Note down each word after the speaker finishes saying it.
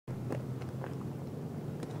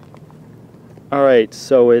Alright,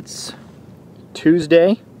 so it's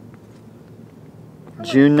Tuesday,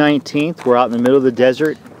 June 19th. We're out in the middle of the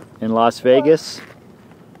desert in Las Vegas.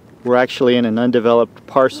 We're actually in an undeveloped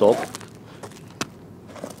parcel.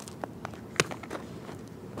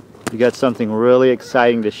 We got something really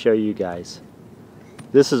exciting to show you guys.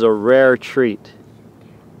 This is a rare treat.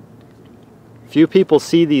 Few people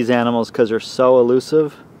see these animals because they're so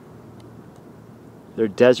elusive. They're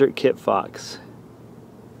desert kit fox.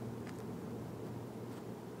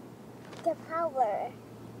 The power.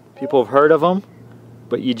 People have heard of them,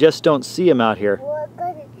 but you just don't see them out here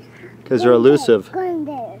because they're elusive.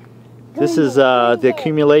 This is the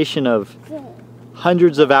accumulation of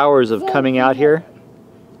hundreds of hours of coming out here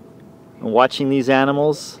and watching these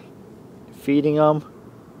animals, feeding them,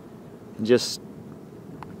 and just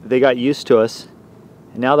they got used to us,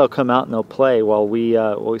 and now they'll come out and they'll play while we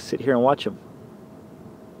sit here and watch them.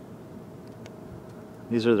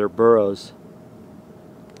 These are their burrows.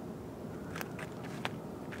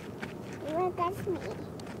 No, that's me.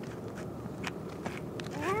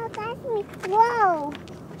 No, that's me. Whoa!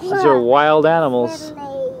 These are wild animals.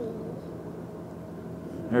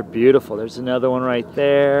 They're beautiful. There's another one right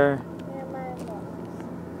there.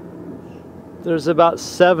 There's about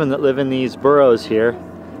 7 that live in these burrows here.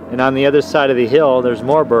 And on the other side of the hill, there's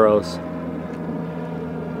more burrows.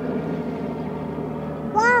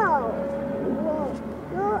 Whoa!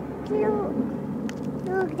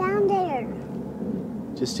 Look down there.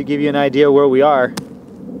 Just to give you an idea where we are,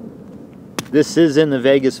 this is in the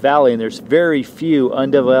Vegas Valley, and there's very few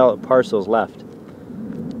undeveloped parcels left.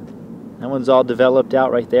 That one's all developed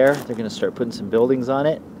out right there. They're going to start putting some buildings on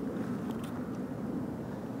it.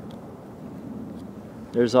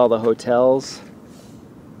 There's all the hotels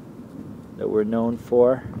that we're known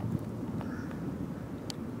for.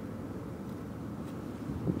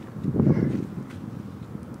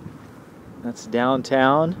 That's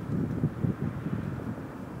downtown.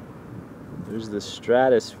 There's the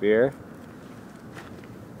stratosphere.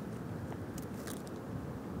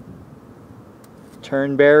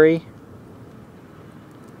 Turnberry.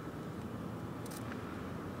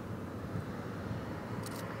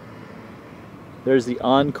 There's the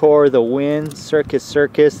Encore, the Wynn, Circus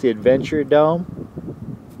Circus, the Adventure Dome.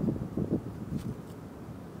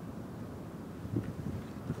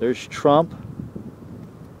 There's Trump.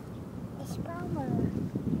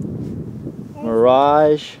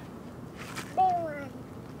 Mirage. Big one.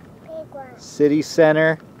 Big one. City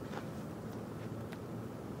Center.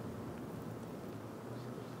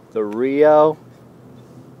 The Rio.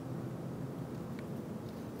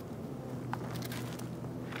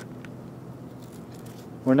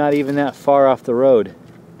 We're not even that far off the road.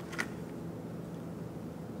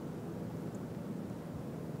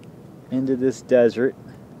 Into this desert.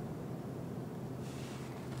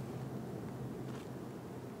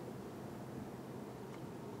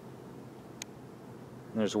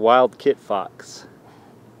 And there's wild kit fox.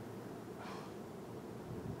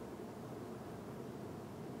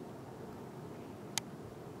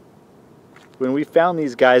 When we found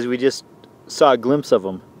these guys, we just saw a glimpse of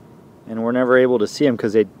them, and we're never able to see them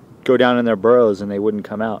because they'd go down in their burrows and they wouldn't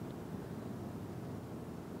come out.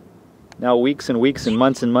 Now weeks and weeks and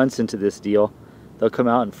months into this deal, they'll come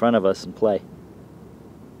out in front of us and play.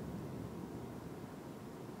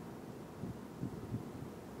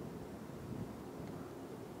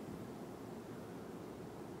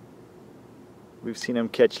 We've seen them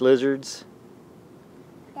catch lizards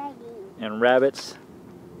and rabbits.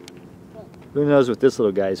 Who knows what this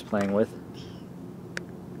little guy's playing with?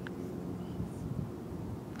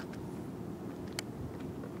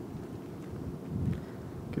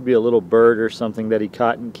 Could be a little bird or something that he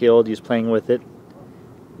caught and killed. He's playing with it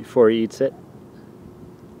before he eats it.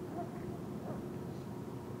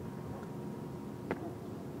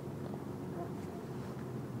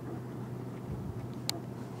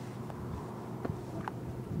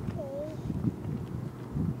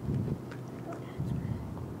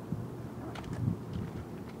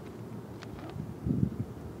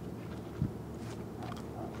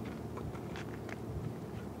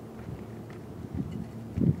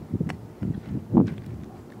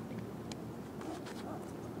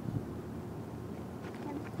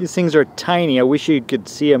 These things are tiny. I wish you could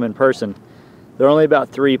see them in person. They're only about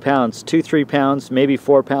 3 pounds, 2-3 pounds, maybe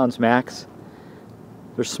 4 pounds max.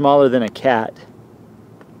 They're smaller than a cat.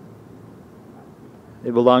 They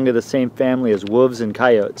belong to the same family as wolves and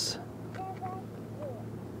coyotes.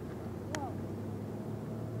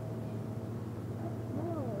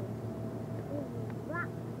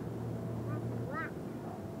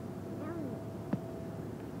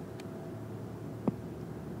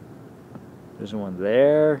 There's one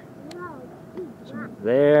there. There's one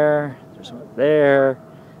there. There's one there.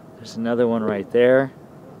 There's another one right there.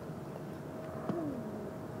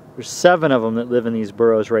 There's 7 of them that live in these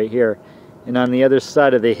burrows right here. And on the other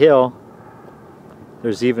side of the hill,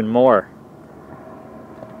 there's even more.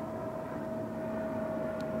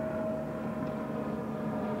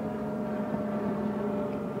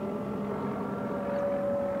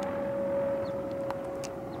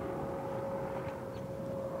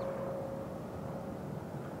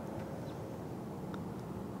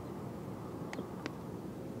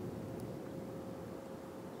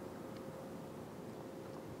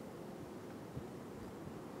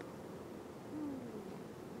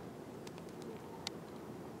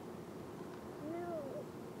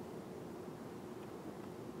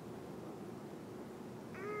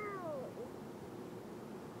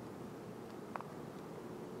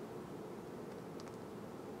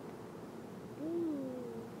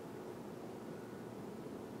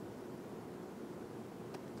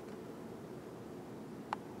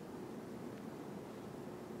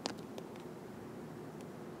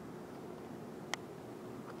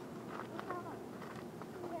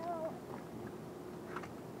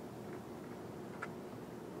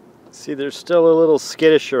 See, they're still a little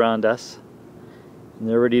skittish around us, and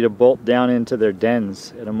they're ready to bolt down into their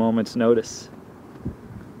dens at a moment's notice.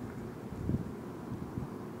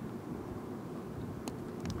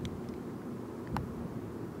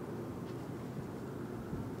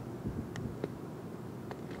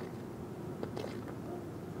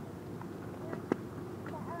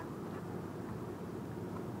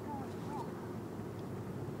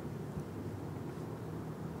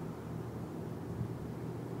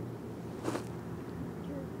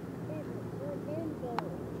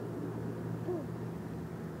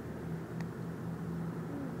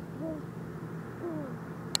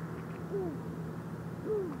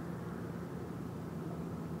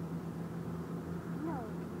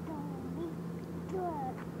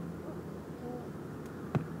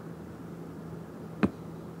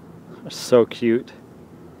 They're so cute.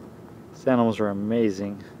 These animals are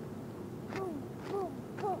amazing.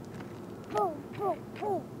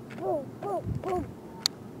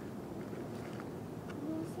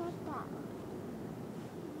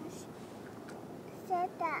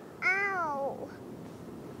 Ow!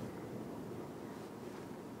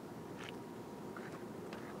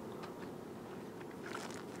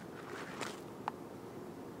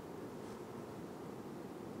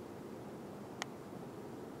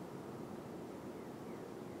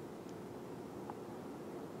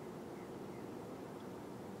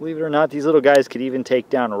 Believe it or not, these little guys could even take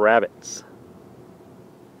down rabbits.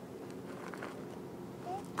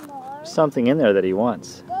 There's more. There's something in there that he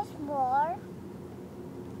wants. There's more.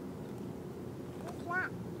 There's lot.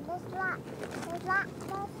 There's lot. There's lot.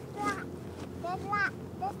 There's lot.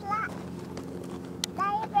 There's lot.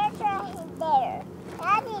 Daddy, there's right there.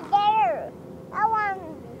 Daddy, there. I want.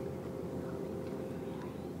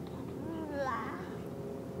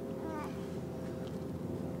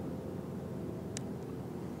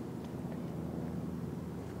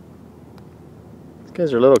 These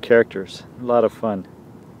guys are little characters. A lot of fun.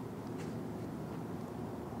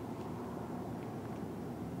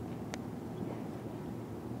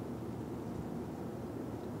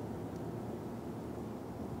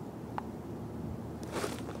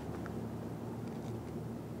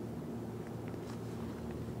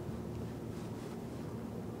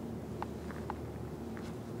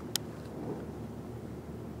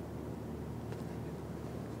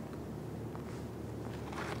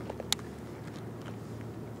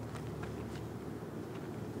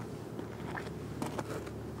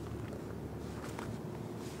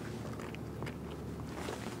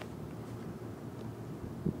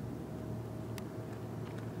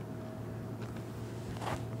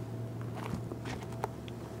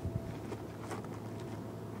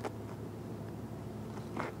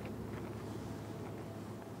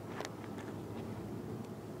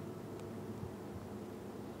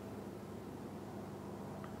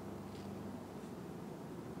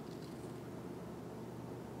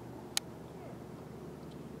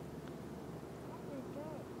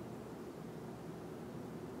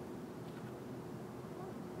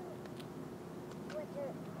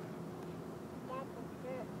 That's a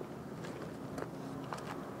dirt.